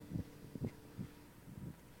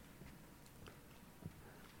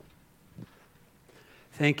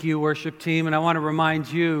Thank you, worship team. And I want to remind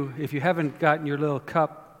you, if you haven't gotten your little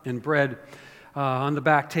cup and bread on the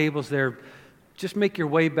back tables there, just make your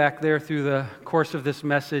way back there through the course of this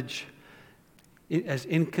message as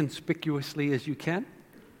inconspicuously as you can.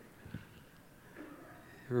 I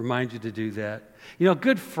remind you to do that. You know,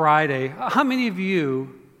 Good Friday, how many of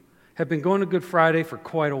you have been going to Good Friday for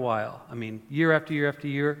quite a while? I mean, year after year after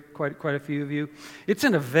year, quite a few of you. It's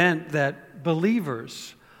an event that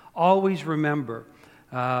believers always remember.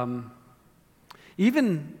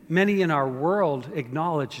 Even many in our world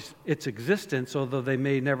acknowledge its existence, although they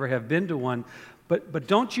may never have been to one. But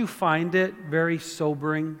don't you find it very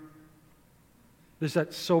sobering? There's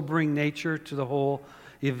that sobering nature to the whole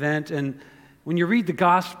event. And when you read the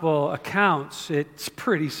gospel accounts, it's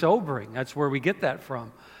pretty sobering. That's where we get that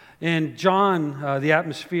from. And John, the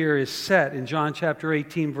atmosphere is set in John chapter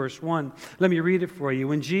 18, verse 1. Let me read it for you.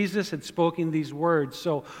 When Jesus had spoken these words,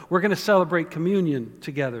 so we're going to celebrate communion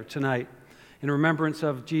together tonight in remembrance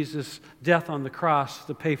of Jesus' death on the cross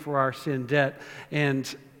to pay for our sin debt.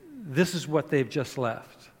 And this is what they've just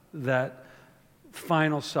left, that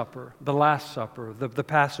final supper, the Last Supper, the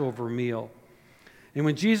Passover meal. And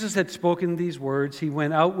when Jesus had spoken these words, he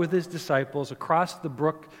went out with his disciples across the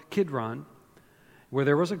brook Kidron, where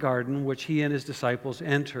there was a garden which he and his disciples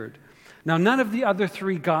entered. Now, none of the other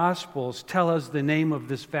three Gospels tell us the name of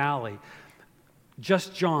this valley,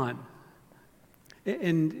 just John.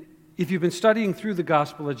 And if you've been studying through the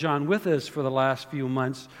Gospel of John with us for the last few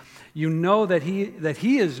months, you know that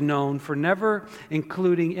he is known for never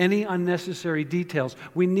including any unnecessary details.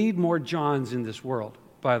 We need more Johns in this world,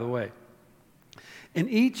 by the way. And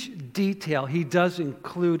each detail he does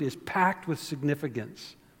include is packed with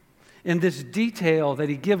significance. And this detail that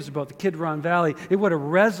he gives about the Kidron Valley, it would have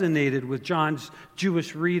resonated with John's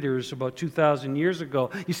Jewish readers about 2,000 years ago.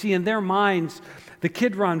 You see, in their minds, the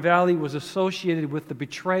Kidron Valley was associated with the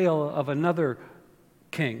betrayal of another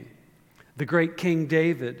king, the great King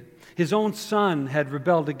David. His own son had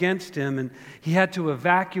rebelled against him, and he had to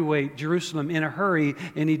evacuate Jerusalem in a hurry,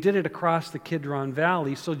 and he did it across the Kidron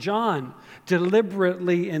Valley. So John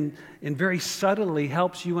deliberately and very subtly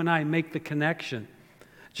helps you and I make the connection.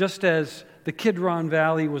 Just as the Kidron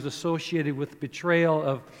Valley was associated with the betrayal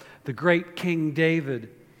of the great King David,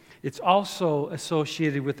 it's also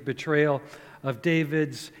associated with the betrayal of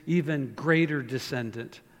David's even greater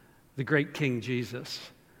descendant, the great King Jesus.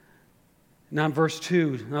 Now in verse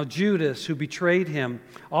 2, now Judas, who betrayed him,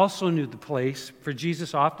 also knew the place, for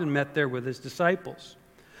Jesus often met there with his disciples.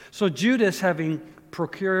 So Judas, having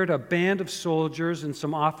procured a band of soldiers and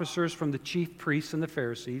some officers from the chief priests and the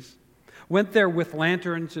Pharisees, went there with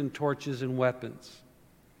lanterns and torches and weapons.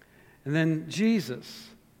 And then Jesus,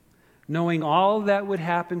 knowing all that would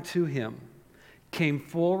happen to him, came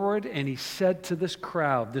forward and he said to this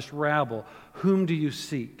crowd, this rabble, "Whom do you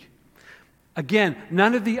seek?" Again,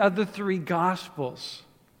 none of the other three Gospels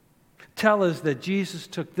tell us that Jesus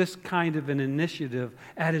took this kind of an initiative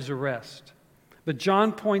at his arrest. But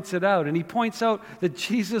John points it out, and he points out that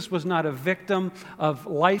Jesus was not a victim of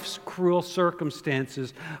life's cruel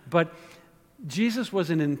circumstances, but Jesus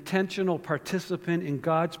was an intentional participant in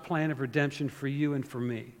God's plan of redemption for you and for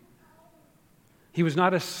me. He was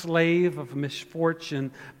not a slave of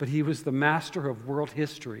misfortune, but he was the master of world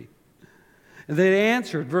history. And they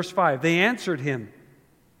answered, verse 5, they answered him,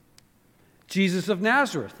 Jesus of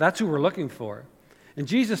Nazareth. That's who we're looking for. And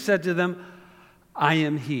Jesus said to them, I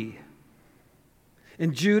am he.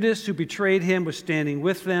 And Judas, who betrayed him, was standing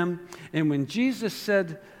with them. And when Jesus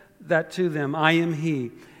said that to them, I am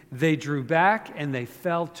he, they drew back and they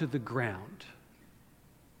fell to the ground.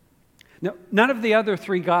 Now, none of the other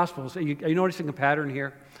three Gospels, are you noticing a pattern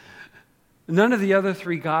here? None of the other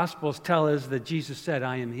three Gospels tell us that Jesus said,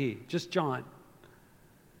 I am he. Just John.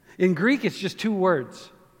 In Greek, it's just two words,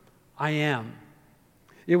 I am.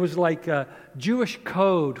 It was like a Jewish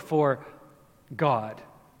code for God.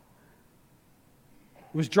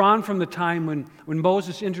 It was drawn from the time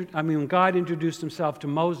when God introduced himself to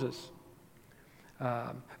Moses.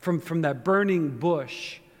 From that burning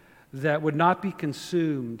bush that would not be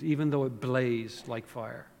consumed even though it blazed like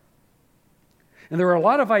fire. And there are a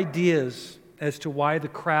lot of ideas as to why the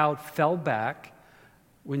crowd fell back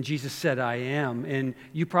when Jesus said, I am. And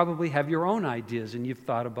you probably have your own ideas, and you've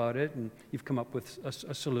thought about it, and you've come up with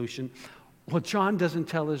a solution. Well, John doesn't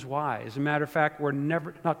tell us why. As a matter of fact, we're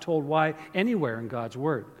not told why anywhere in God's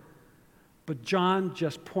Word. But John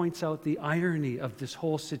just points out the irony of this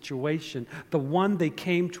whole situation. The one they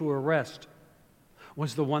came to arrest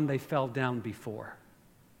was the one they fell down before.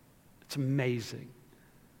 It's amazing.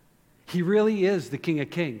 He really is the King of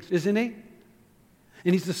Kings, isn't he?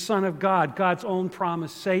 And he's the Son of God, God's own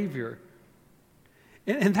promised Savior.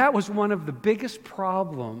 And that was one of the biggest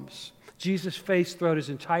problems Jesus faced throughout his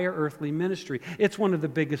entire earthly ministry. It's one of the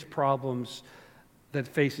biggest problems that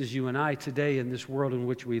faces you and I today in this world in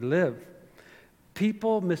which we live.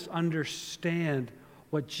 People misunderstand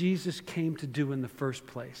what Jesus came to do in the first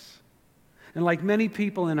place. And like many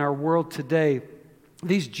people in our world today,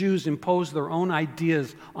 these Jews imposed their own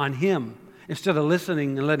ideas on him instead of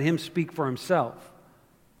listening and letting him speak for himself.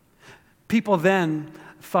 People then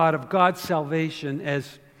thought of God's salvation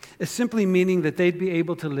as simply meaning that they'd be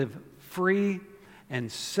able to live free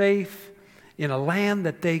and safe in a land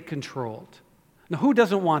that they controlled. Now, who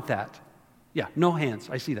doesn't want that? Yeah, no hands.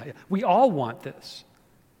 I see that. Yeah. We all want this.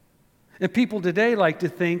 And people today like to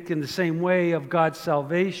think in the same way of God's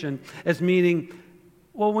salvation as meaning,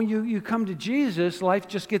 well, when you come to Jesus, life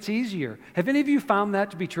just gets easier. Have any of you found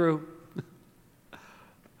that to be true?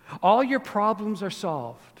 All your problems are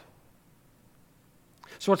solved.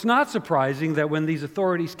 So it's not surprising that when these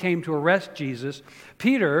authorities came to arrest Jesus,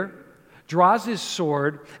 Peter draws his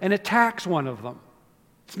sword and attacks one of them.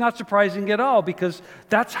 It's not surprising at all because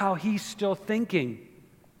that's how he's still thinking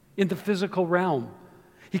in the physical realm.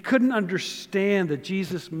 He couldn't understand that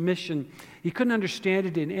Jesus' mission, he couldn't understand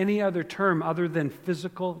it in any other term other than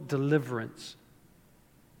physical deliverance.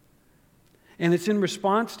 And it's in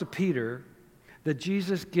response to Peter that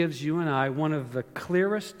Jesus gives you and I one of the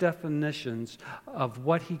clearest definitions of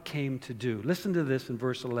what he came to do. Listen to this in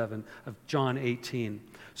verse 11 of John 18.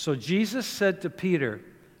 So Jesus said to Peter,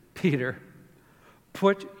 Peter,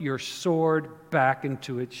 put your sword back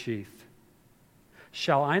into its sheath.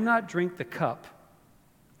 Shall I not drink the cup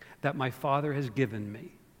that my Father has given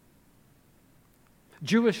me?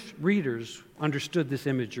 Jewish readers understood this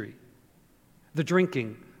imagery, the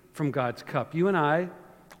drinking from God's cup. You and I,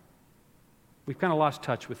 we've kind of lost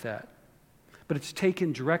touch with that. But it's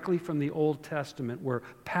taken directly from the Old Testament where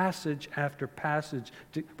passage after passage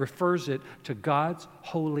refers it to God's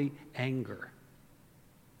holy anger.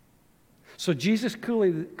 So Jesus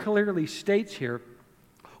clearly states here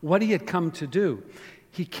what he had come to do.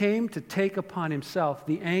 He came to take upon himself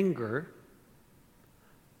the anger,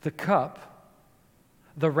 the cup,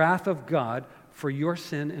 the wrath of God for your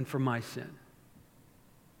sin and for my sin.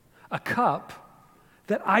 A cup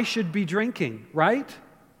that I should be drinking, right?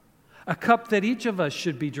 A cup that each of us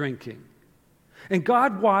should be drinking. And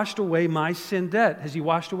God washed away my sin debt. Has he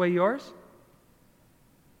washed away yours?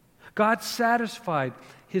 God satisfied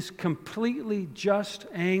his completely just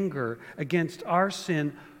anger against our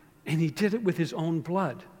sin, and he did it with his own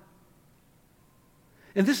blood.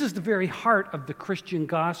 And this is the very heart of the Christian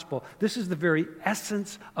gospel. This is the very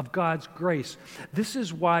essence of God's grace. This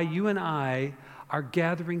is why you and I are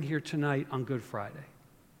gathering here tonight on Good Friday.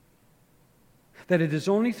 That it is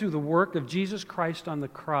only through the work of Jesus Christ on the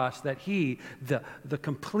cross that he, the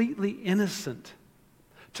completely innocent,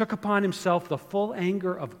 took upon himself the full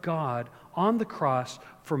anger of God on the cross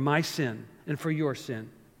for my sin and for your sin.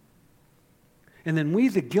 And then we,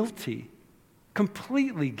 the guilty,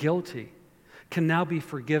 completely guilty, can now be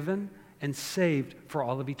forgiven and saved for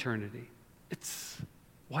all of eternity. It's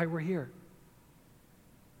why we're here.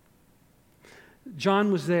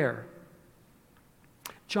 John was there.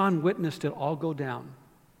 John witnessed it all go down.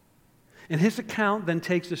 And his account then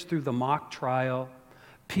takes us through the mock trial,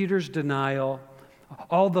 Peter's denial,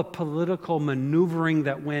 all the political maneuvering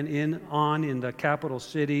that went on in the capital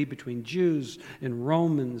city between Jews and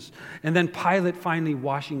Romans, and then Pilate finally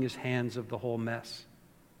washing his hands of the whole mess.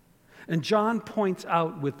 And John points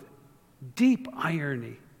out with deep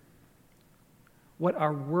irony what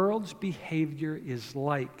our world's behavior is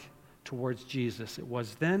like towards Jesus. It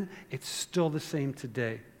was then, it's still the same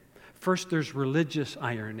today. First, there's religious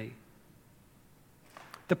irony.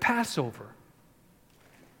 The Passover.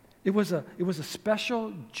 It was a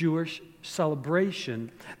special Jewish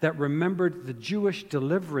celebration that remembered the Jewish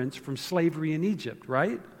deliverance from slavery in Egypt,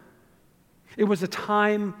 right? It was a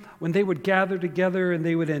time when they would gather together and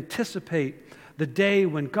they would anticipate the day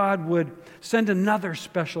when God would send another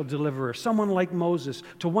special deliverer, someone like Moses,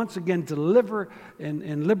 to once again deliver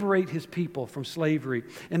and liberate his people from slavery.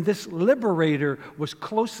 And this liberator was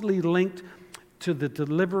closely linked to the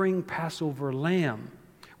delivering Passover lamb,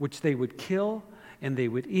 which they would kill and they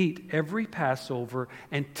would eat every Passover,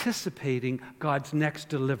 anticipating God's next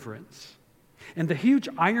deliverance. And the huge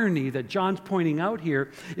irony that John's pointing out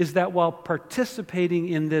here is that while participating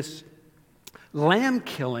in this lamb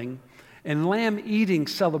killing and lamb eating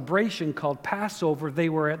celebration called Passover, they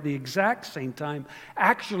were at the exact same time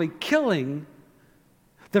actually killing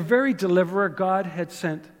the very deliverer God had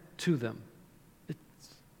sent to them. It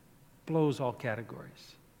blows all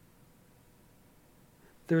categories.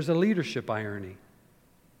 There's a leadership irony.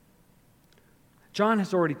 John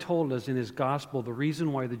has already told us in his gospel the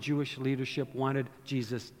reason why the Jewish leadership wanted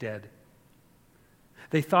Jesus dead.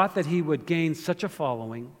 They thought that he would gain such a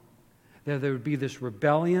following that there would be this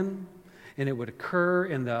rebellion, and it would occur,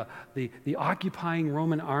 and the occupying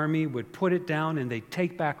Roman army would put it down, and they'd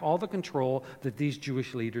take back all the control that these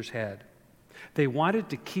Jewish leaders had. They wanted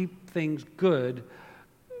to keep things good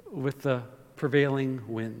with the prevailing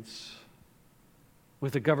winds,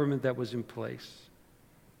 with the government that was in place.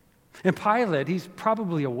 And Pilate, he's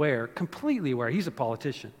probably aware, completely aware. He's a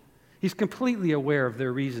politician. He's completely aware of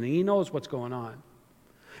their reasoning. He knows what's going on.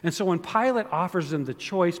 And so when Pilate offers them the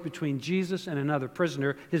choice between Jesus and another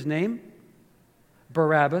prisoner, his name?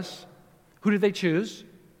 Barabbas. Who did they choose?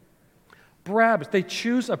 Barabbas. They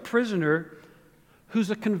choose a prisoner who's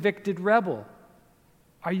a convicted rebel.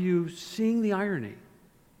 Are you seeing the irony?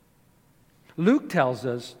 Luke tells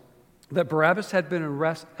us that Barabbas had been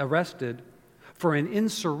arrested for an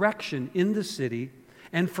insurrection in the city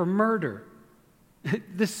and for murder.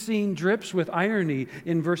 This scene drips with irony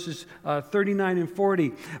in verses 39 and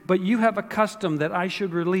 40. But you have a custom that I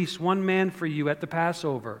should release one man for you at the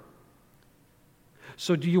Passover.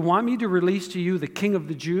 So do you want me to release to you the King of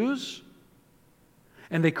the Jews?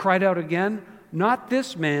 And they cried out again, not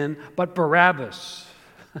this man, but Barabbas.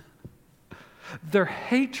 Their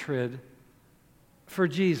hatred for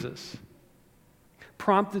Jesus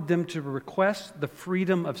prompted them to request the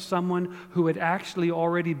freedom of someone who had actually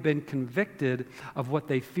already been convicted of what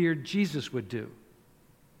they feared Jesus would do.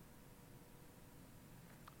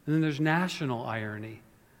 And then there's national irony.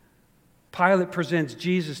 Pilate presents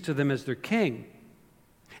Jesus to them as their king.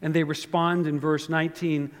 And they respond in verse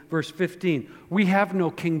 19, verse 15, we have no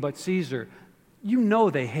king but Caesar. You know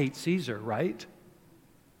they hate Caesar, right?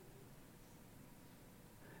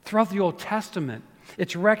 Throughout the Old Testament,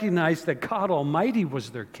 it's recognized that God Almighty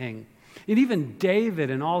was their king. And even David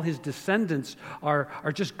and all his descendants are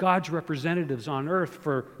just God's representatives on earth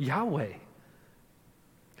for Yahweh.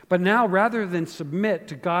 But now, rather than submit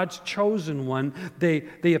to God's chosen one,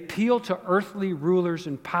 they appeal to earthly rulers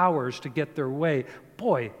and powers to get their way.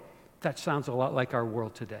 Boy, that sounds a lot like our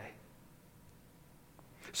world today.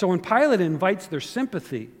 So when Pilate invites their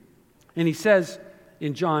sympathy, and he says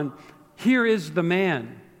in John, here is the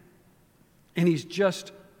man, and he's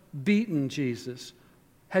just beaten Jesus,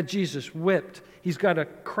 had Jesus whipped. He's got a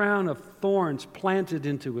crown of thorns planted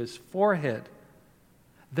into his forehead.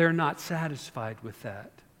 They're not satisfied with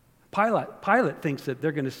that. Pilate thinks that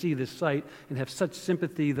they're going to see this sight and have such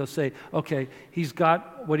sympathy, they'll say, okay, he's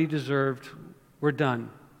got what he deserved. We're done.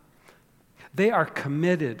 They are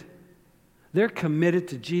committed. They're committed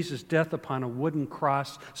to Jesus' death upon a wooden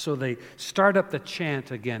cross, so they start up the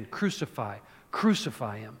chant again, crucify,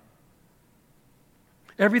 crucify him.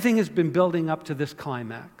 Everything has been building up to this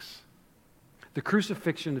climax, the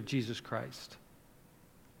crucifixion of Jesus Christ.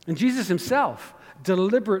 And Jesus himself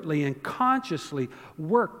deliberately and consciously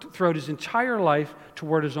worked throughout his entire life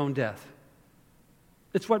toward his own death.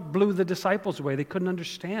 It's what blew the disciples away. They couldn't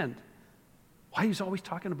understand why he was always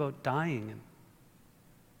talking about dying.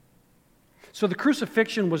 So the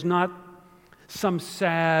crucifixion was not some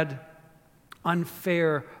sad,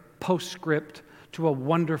 unfair postscript to a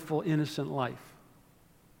wonderful, innocent life.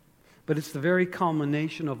 But it's the very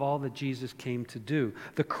culmination of all that Jesus came to do.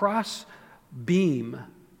 The cross beam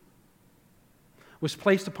was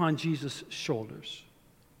placed upon Jesus' shoulders.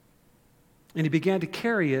 And he began to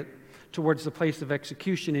carry it towards the place of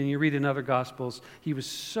execution. And you read in other Gospels, he was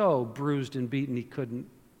so bruised and beaten he couldn't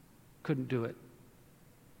do it.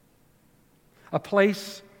 A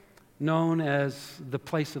place known as the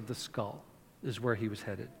place of the skull is where he was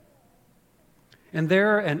headed. And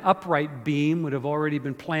there, an upright beam would have already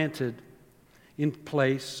been planted in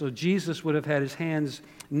place, so Jesus would have had his hands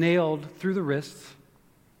nailed through the wrists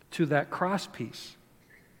to that cross piece.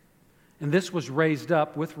 And this was raised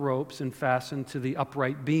up with ropes and fastened to the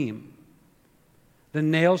upright beam. The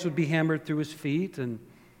nails would be hammered through his feet and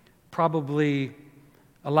probably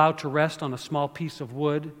allowed to rest on a small piece of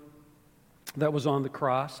wood that was on the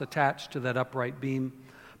cross attached to that upright beam,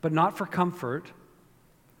 but not for comfort,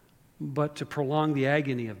 but to prolong the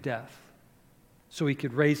agony of death so he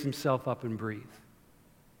could raise himself up and breathe.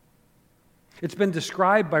 It's been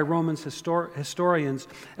described by Roman historians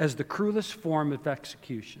as the cruelest form of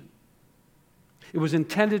execution. It was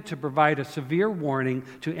intended to provide a severe warning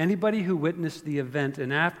to anybody who witnessed the event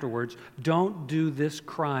and afterwards, don't do this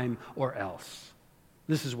crime or else.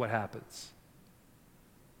 This is what happens.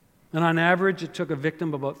 And on average, it took a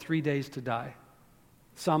victim about 3 days to die.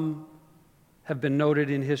 Some have been noted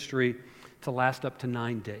in history to last up to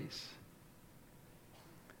 9 days.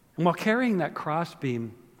 And while carrying that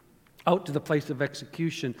crossbeam, out to the place of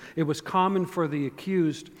execution. It was common for the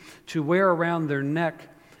accused to wear around their neck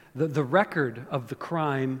the record of the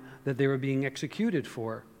crime that they were being executed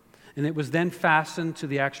for. And it was then fastened to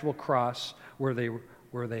the actual cross where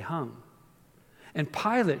they hung. And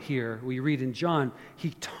Pilate here, we read in John,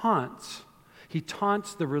 he taunts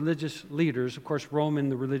the religious leaders. Of course,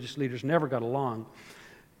 the religious leaders never got along.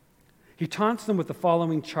 He taunts them with the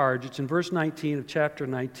following charge. It's in verse 19 of chapter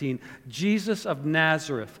 19. Jesus of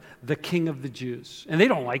Nazareth, the King of the Jews. And they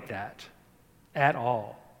don't like that at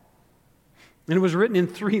all. And it was written in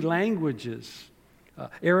 3 languages,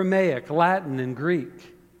 Aramaic, Latin, and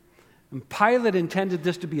Greek. And Pilate intended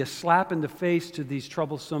this to be a slap in the face to these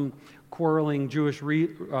troublesome, quarreling Jewish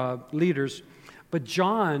leaders. But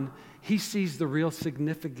John, he sees the real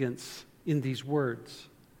significance in these words.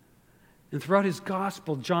 And throughout his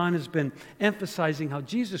gospel, John has been emphasizing how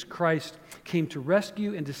Jesus Christ came to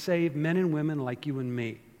rescue and to save men and women like you and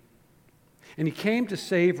me. And he came to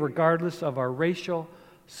save regardless of our racial,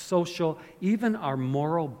 social, even our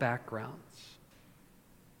moral backgrounds.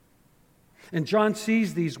 And John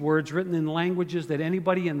sees these words written in languages that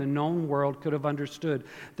anybody in the known world could have understood.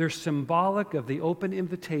 They're symbolic of the open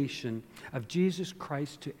invitation of Jesus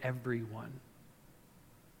Christ to everyone.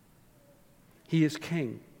 He is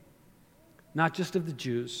King. Not just of the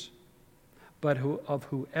Jews, but of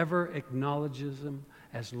whoever acknowledges him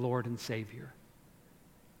as Lord and Savior.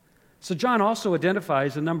 So John also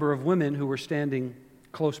identifies a number of women who were standing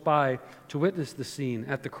close by to witness the scene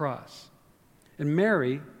at the cross. And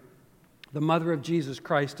Mary, the mother of Jesus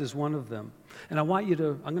Christ, is one of them. And I'm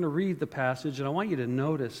going to read the passage, and I want you to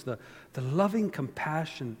notice the loving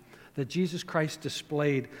compassion that Jesus Christ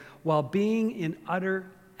displayed while being in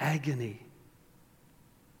utter agony.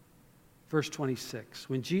 Verse 26,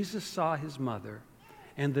 when Jesus saw his mother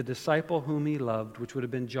and the disciple whom he loved, which would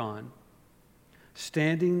have been John,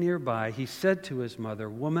 standing nearby, he said to his mother,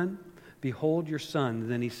 "Woman, behold your son." And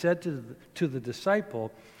then he said to the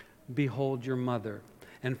disciple, "Behold your mother."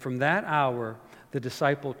 And from that hour, the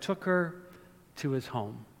disciple took her to his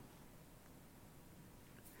home.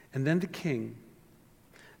 And then the King,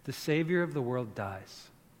 the Savior of the world, dies.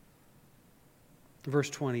 Verse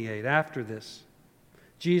 28, after this,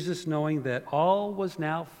 Jesus, knowing that all was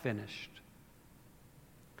now finished,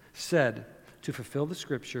 said, to fulfill the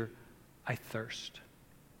scripture, "I thirst."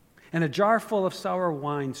 And a jar full of sour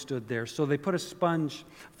wine stood there. So they put a sponge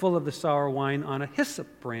full of the sour wine on a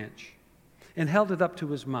hyssop branch and held it up to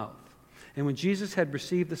his mouth. And when Jesus had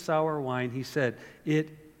received the sour wine, he said,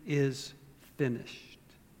 "It is finished."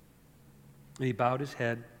 And he bowed his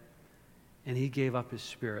head and he gave up his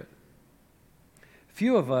spirit.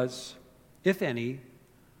 Few of us, if any,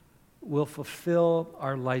 will fulfill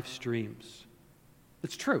our life's dreams.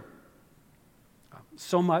 It's true.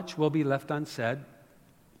 So much will be left unsaid,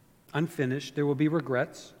 unfinished. There will be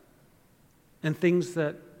regrets and things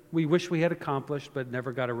that we wish we had accomplished but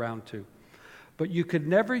never got around to. But you could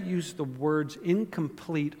never use the words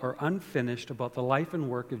incomplete or unfinished about the life and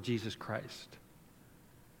work of Jesus Christ.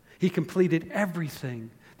 He completed everything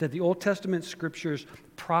that the Old Testament scriptures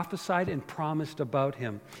prophesied and promised about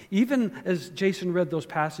him. Even as Jason read those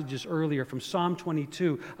passages earlier from Psalm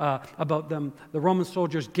 22 about the Roman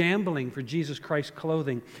soldiers gambling for Jesus Christ's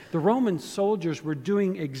clothing, the Roman soldiers were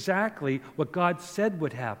doing exactly what God said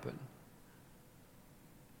would happen.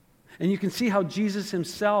 And you can see how Jesus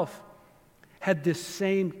himself had this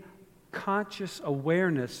same conscious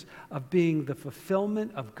awareness of being the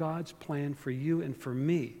fulfillment of God's plan for you and for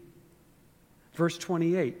me. Verse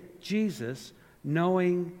 28, Jesus,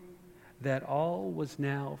 knowing that all was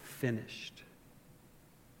now finished.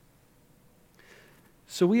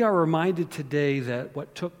 So we are reminded today that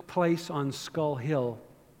what took place on Skull Hill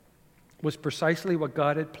was precisely what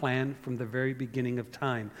God had planned from the very beginning of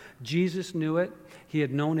time. Jesus knew it. He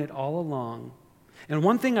had known it all along. And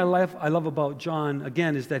one thing I love about John,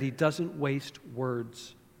 again, is that he doesn't waste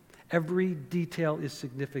words. Every detail is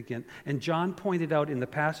significant. And John pointed out in the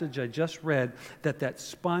passage I just read that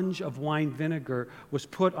sponge of wine vinegar was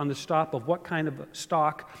put on the stalk of what kind of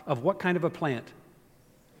a plant?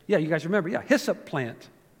 Yeah, you guys remember? Yeah, hyssop plant.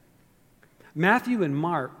 Matthew and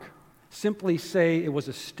Mark simply say it was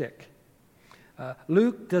a stick.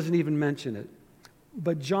 Luke doesn't even mention it.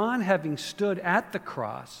 But John, having stood at the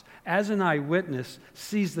cross as an eyewitness,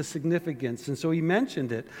 sees the significance. And so he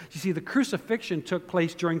mentioned it. You see, the crucifixion took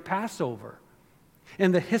place during Passover.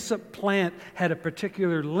 And the hyssop plant had a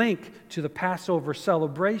particular link to the Passover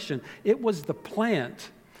celebration. It was the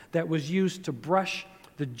plant that was used to brush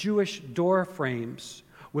the Jewish door frames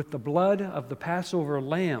with the blood of the Passover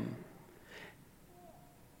lamb,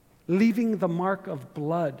 leaving the mark of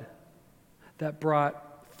blood that brought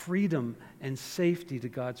freedom and safety to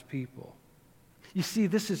God's people. You see,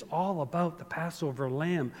 this is all about the Passover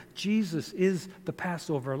lamb. Jesus is the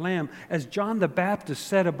Passover lamb. As John the Baptist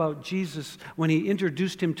said about Jesus when he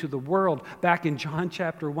introduced him to the world back in John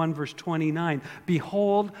chapter 1, verse 29,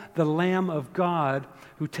 "Behold the Lamb of God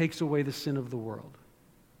who takes away the sin of the world."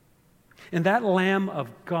 And that Lamb of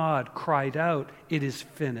God cried out, "It is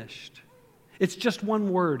finished." It's just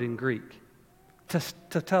one word in Greek,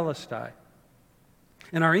 tetelestai.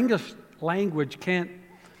 And our English language can't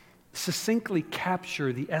succinctly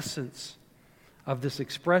capture the essence of this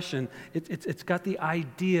expression. It's got the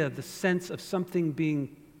idea, the sense of something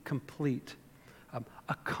being complete,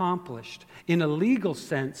 accomplished. In a legal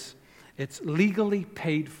sense, it's legally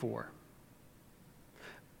paid for.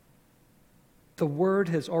 The word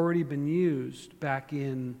has already been used back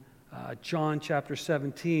in John chapter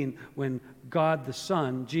 17 when God the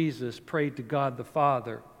Son, Jesus, prayed to God the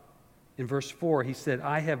Father. In verse 4, he said,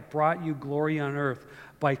 "I have brought you glory on earth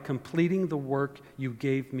by completing the work you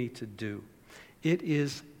gave me to do." It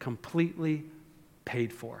is completely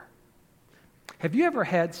paid for. Have you ever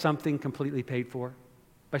had something completely paid for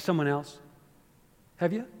by someone else?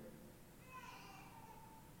 Have you?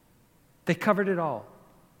 They covered it all,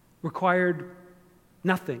 required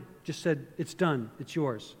nothing, just said, "It's done, it's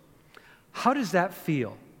yours." How does that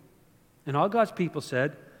feel? And all God's people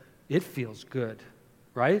said, "It feels good,"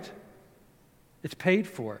 right? It's paid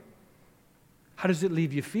for. How does it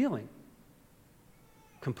leave you feeling?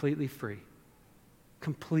 Completely free.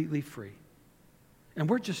 Completely free. And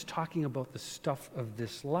we're just talking about the stuff of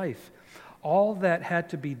this life. All that had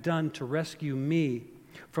to be done to rescue me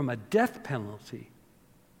from a death penalty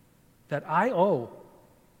that I owe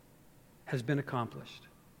has been accomplished.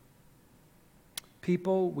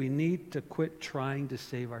 People, we need to quit trying to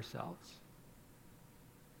save ourselves.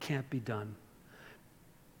 Can't be done.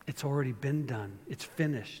 It's already been done. It's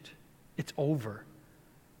finished. It's over.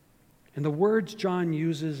 And the words John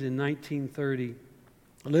uses in 1930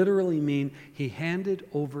 literally mean he handed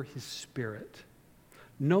over his spirit.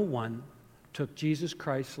 No one took Jesus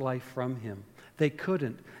Christ's life from him. They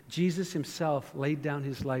couldn't. Jesus himself laid down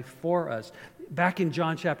his life for us. Back in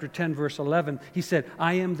John chapter 10, verse 11, he said,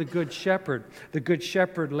 "I am the good shepherd. The good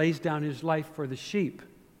shepherd lays down his life for the sheep."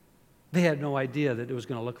 They had no idea that it was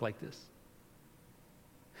going to look like this.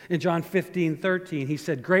 In John 15:13, he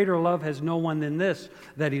said, "Greater love has no one than this,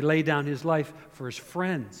 that he lay down his life for his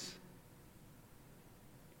friends."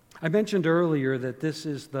 I mentioned earlier that this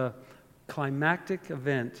is the climactic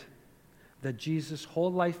event that Jesus'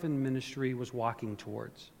 whole life and ministry was walking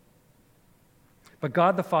towards. But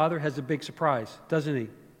God the Father has a big surprise, doesn't he?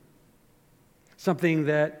 Something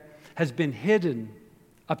that has been hidden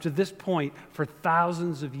up to this point for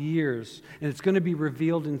thousands of years, and it's going to be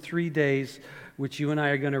revealed in 3 days, which you and I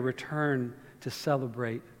are going to return to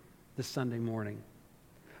celebrate this Sunday morning.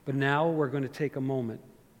 But now we're going to take a moment,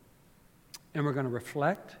 and we're going to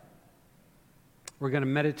reflect. We're going to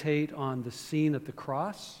meditate on the scene at the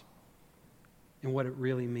cross and what it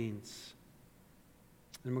really means.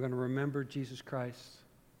 And we're going to remember Jesus Christ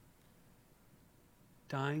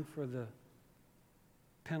dying for the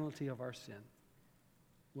penalty of our sin,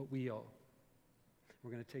 what we owe.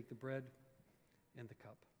 We're going to take the bread and the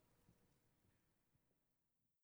cup.